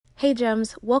Hey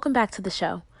Gems, welcome back to the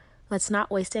show. Let's not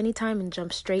waste any time and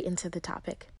jump straight into the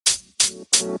topic.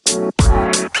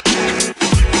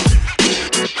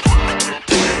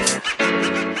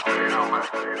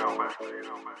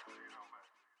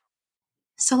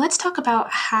 So let's talk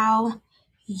about how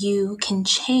you can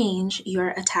change your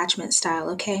attachment style,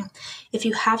 okay? If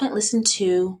you haven't listened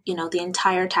to, the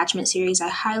entire attachment series, I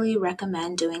highly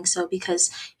recommend doing so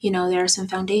because, there are some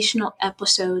foundational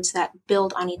episodes that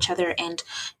build on each other and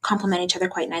complement each other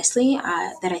quite nicely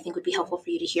that I think would be helpful for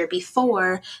you to hear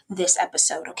before this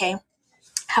episode, okay?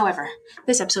 However,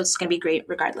 this episode is going to be great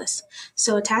regardless.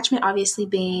 So attachment obviously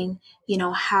being,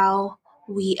 how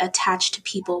we attach to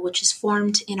people, which is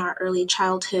formed in our early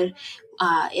childhood,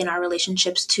 in our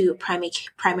relationships to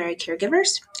primary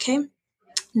caregivers. Okay.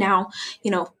 Now,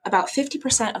 about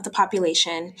 50% of the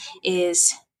population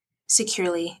is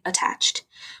securely attached,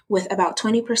 with about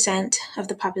 20% of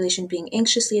the population being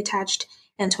anxiously attached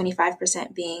and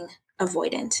 25% being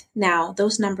avoidant. Now,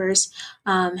 those numbers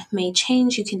may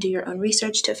change. You can do your own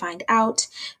research to find out,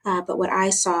 but what I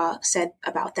saw said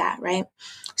about that, right?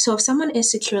 So if someone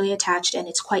is securely attached and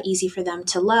it's quite easy for them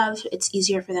to love, it's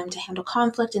easier for them to handle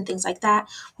conflict and things like that,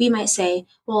 we might say,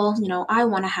 well, I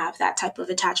want to have that type of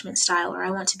attachment style, or I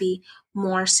want to be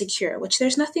more secure, which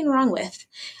there's nothing wrong with.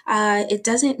 It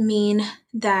doesn't mean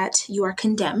that you are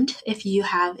condemned if you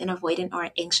have an avoidant or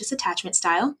an anxious attachment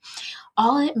style.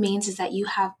 All it means is that you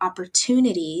have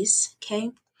opportunities,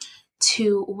 okay,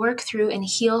 to work through and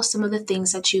heal some of the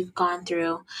things that you've gone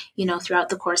through, throughout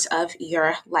the course of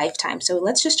your lifetime. So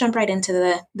let's just jump right into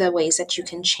the ways that you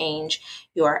can change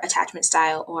your attachment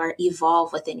style or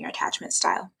evolve within your attachment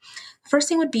style. First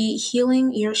thing would be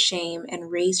healing your shame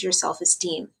and raise your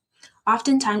self-esteem.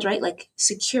 Oftentimes, right, like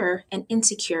secure and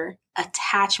insecure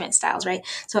attachment styles, right?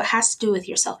 So it has to do with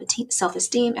your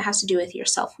self-esteem, it has to do with your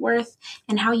self-worth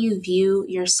and how you view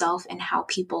yourself and how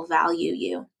people value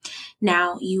you.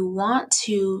 Now, you want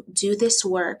to do this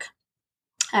work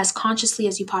as consciously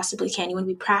as you possibly can. You want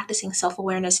to be practicing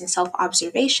self-awareness and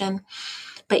self-observation,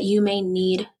 but you may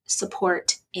need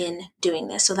support in doing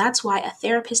this. So that's why a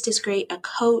therapist is great, a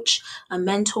coach, a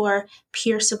mentor,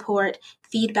 peer support,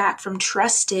 feedback from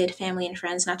trusted family and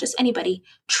friends, not just anybody,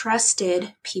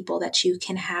 trusted people that you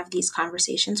can have these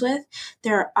conversations with.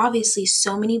 There are obviously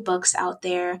so many books out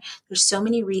there. There's so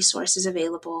many resources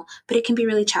available, but it can be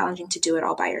really challenging to do it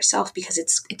all by yourself because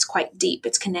it's quite deep.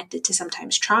 It's connected to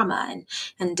sometimes trauma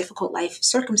and difficult life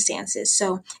circumstances.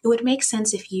 So it would make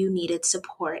sense if you needed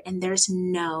support, and there's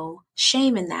no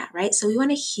shame in that, right? So we want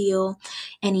to heal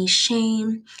any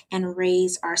shame and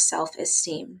raise our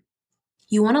self-esteem.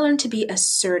 You want to learn to be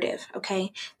assertive,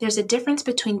 okay? There's a difference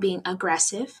between being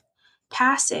aggressive,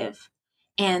 passive,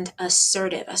 and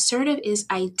assertive. Assertive is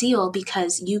ideal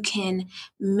because you can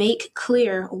make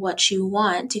clear what you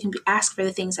want. You can ask for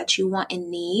the things that you want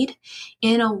and need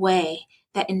in a way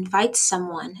that invites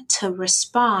someone to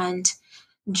respond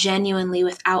genuinely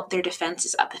without their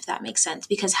defenses up, if that makes sense.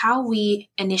 Because how we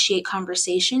initiate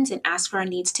conversations and ask for our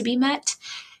needs to be met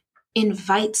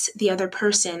invites the other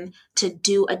person to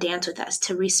do a dance with us,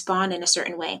 to respond in a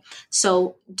certain way.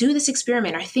 So do this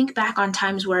experiment or think back on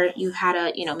times where you had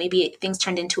maybe things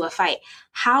turned into a fight.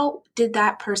 How did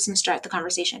that person start the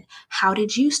conversation? How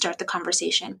did you start the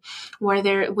conversation? Were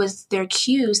there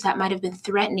cues that might have been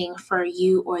threatening for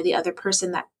you or the other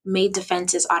person that made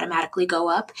defenses automatically go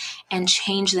up and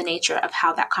change the nature of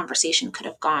how that conversation could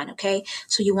have gone? Okay.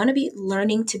 So you want to be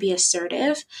learning to be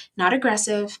assertive, not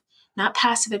aggressive, not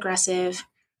passive aggressive,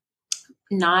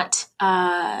 not,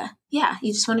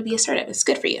 you just want to be assertive. It's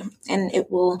good for you and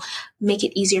it will make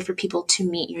it easier for people to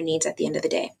meet your needs at the end of the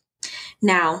day.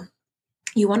 Now,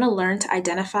 you want to learn to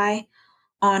identify,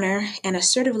 honor, and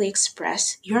assertively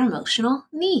express your emotional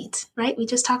needs, right? We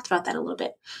just talked about that a little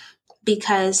bit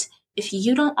because if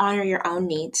you don't honor your own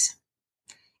needs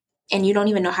and you don't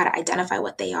even know how to identify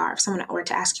what they are, if someone were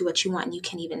to ask you what you want and you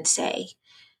can't even say,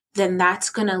 then that's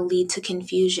going to lead to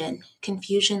confusion.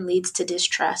 Confusion leads to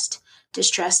distrust.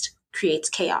 Distrust creates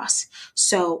chaos.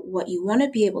 So what you want to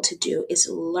be able to do is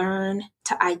learn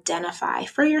to identify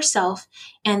for yourself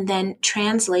and then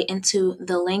translate into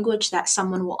the language that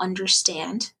someone will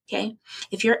understand. Okay.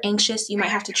 If you're anxious, you might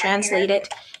have to translate it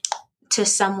to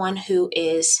someone who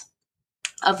is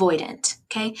avoidant.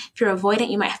 Okay. If you're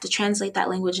avoidant, you might have to translate that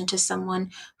language into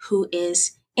someone who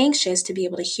is anxious to be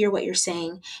able to hear what you're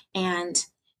saying and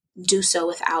do so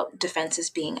without defenses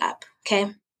being up.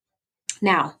 Okay.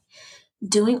 Now,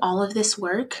 doing all of this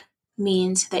work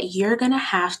means that you're going to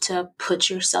have to put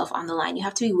yourself on the line. You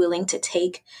have to be willing to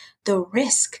take the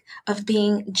risk of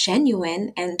being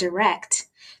genuine and direct.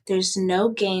 There's no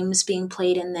games being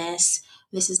played in this.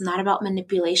 This is not about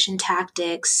manipulation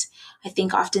tactics. I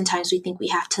think oftentimes we think we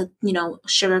have to,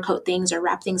 sugarcoat things or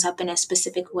wrap things up in a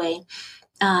specific way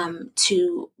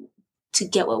to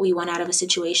get what we want out of a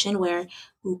situation, where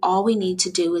all we need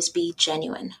to do is be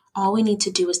genuine. All we need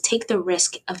to do is take the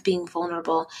risk of being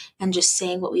vulnerable and just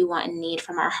saying what we want and need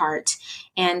from our heart,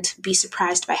 and be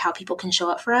surprised by how people can show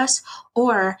up for us,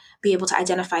 or be able to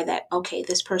identify that, okay,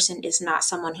 this person is not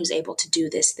someone who's able to do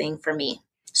this thing for me.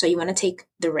 So you want to take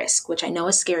the risk, which I know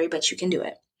is scary, but you can do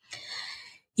it.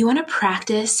 You want to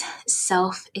practice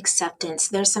self-acceptance.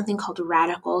 There's something called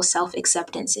radical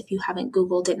self-acceptance. If you haven't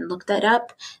Googled it and looked that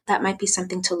up, that might be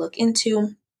something to look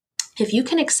into. If you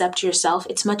can accept yourself,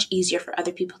 it's much easier for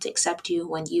other people to accept you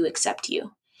when you accept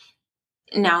you.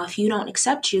 Now, if you don't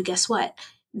accept you, guess what?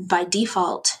 By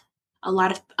default, a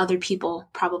lot of other people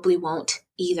probably won't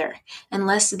either,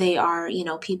 unless they are,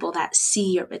 people that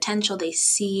see your potential, they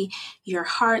see your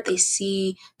heart, they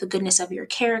see the goodness of your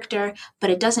character.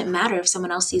 But it doesn't matter if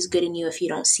someone else sees good in you if you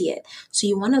don't see it. So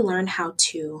you want to learn how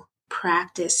to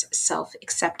practice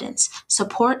self-acceptance.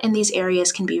 Support in these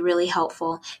areas can be really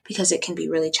helpful because it can be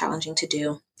really challenging to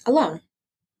do alone.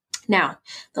 Now,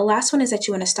 the last one is that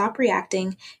you want to stop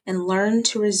reacting and learn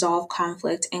to resolve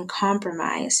conflict and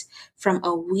compromise from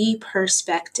a we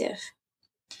perspective.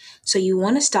 So you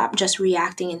want to stop just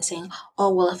reacting and saying,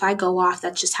 oh, well, if I go off,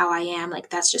 that's just how I am. Like,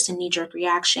 that's just a knee-jerk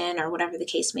reaction, or whatever the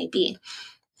case may be.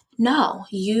 No,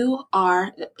 you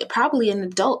are probably an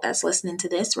adult that's listening to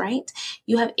this, right?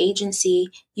 You have agency.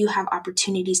 You have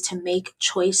opportunities to make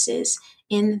choices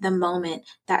in the moment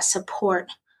that support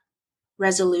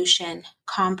resolution,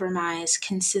 compromise,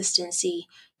 consistency,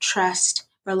 trust,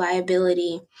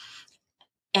 reliability,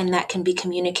 and that can be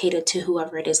communicated to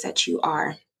whoever it is that you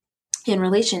are in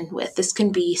relation with. This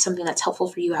can be something that's helpful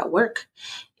for you at work,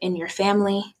 in your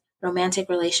family, romantic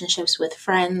relationships with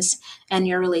friends, and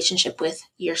your relationship with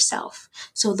yourself.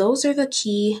 So those are the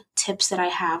key tips that I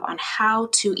have on how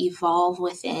to evolve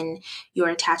within your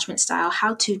attachment style,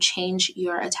 how to change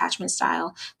your attachment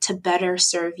style to better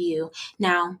serve you.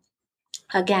 Now,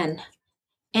 again,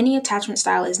 any attachment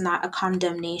style is not a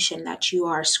condemnation that you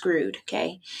are screwed,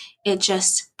 okay? It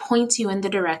just points you in the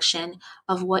direction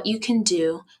of what you can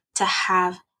do to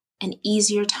have an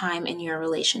easier time in your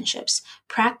relationships.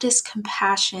 Practice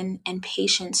compassion and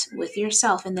patience with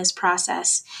yourself in this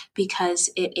process, because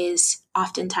it is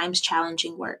oftentimes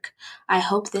challenging work. I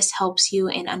hope this helps you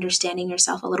in understanding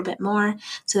yourself a little bit more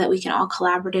so that we can all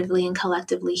collaboratively and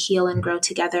collectively heal and grow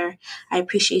together. I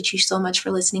appreciate you so much for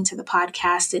listening to the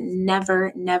podcast. It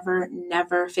never, never,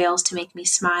 never fails to make me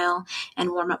smile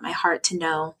and warm up my heart to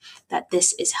know that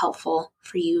this is helpful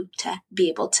for you to be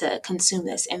able to consume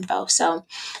this info. So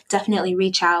definitely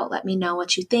reach out. Let me know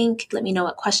what you think. Let me know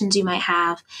what questions you might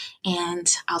have. And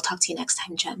I'll talk to you next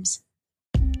time, Gems.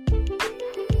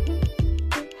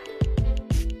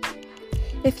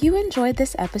 If you enjoyed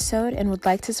this episode and would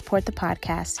like to support the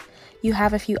podcast, you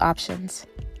have a few options.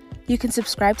 You can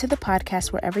subscribe to the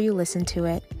podcast wherever you listen to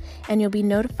it, and you'll be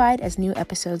notified as new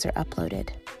episodes are uploaded.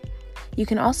 You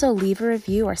can also leave a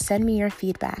review or send me your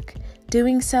feedback.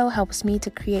 Doing so helps me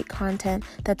to create content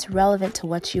that's relevant to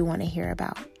what you want to hear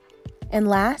about. And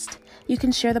last, you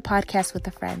can share the podcast with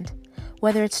a friend.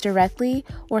 Whether it's directly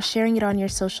or sharing it on your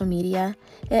social media,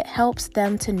 it helps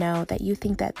them to know that you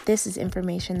think that this is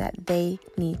information that they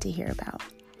need to hear about.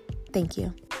 Thank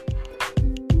you.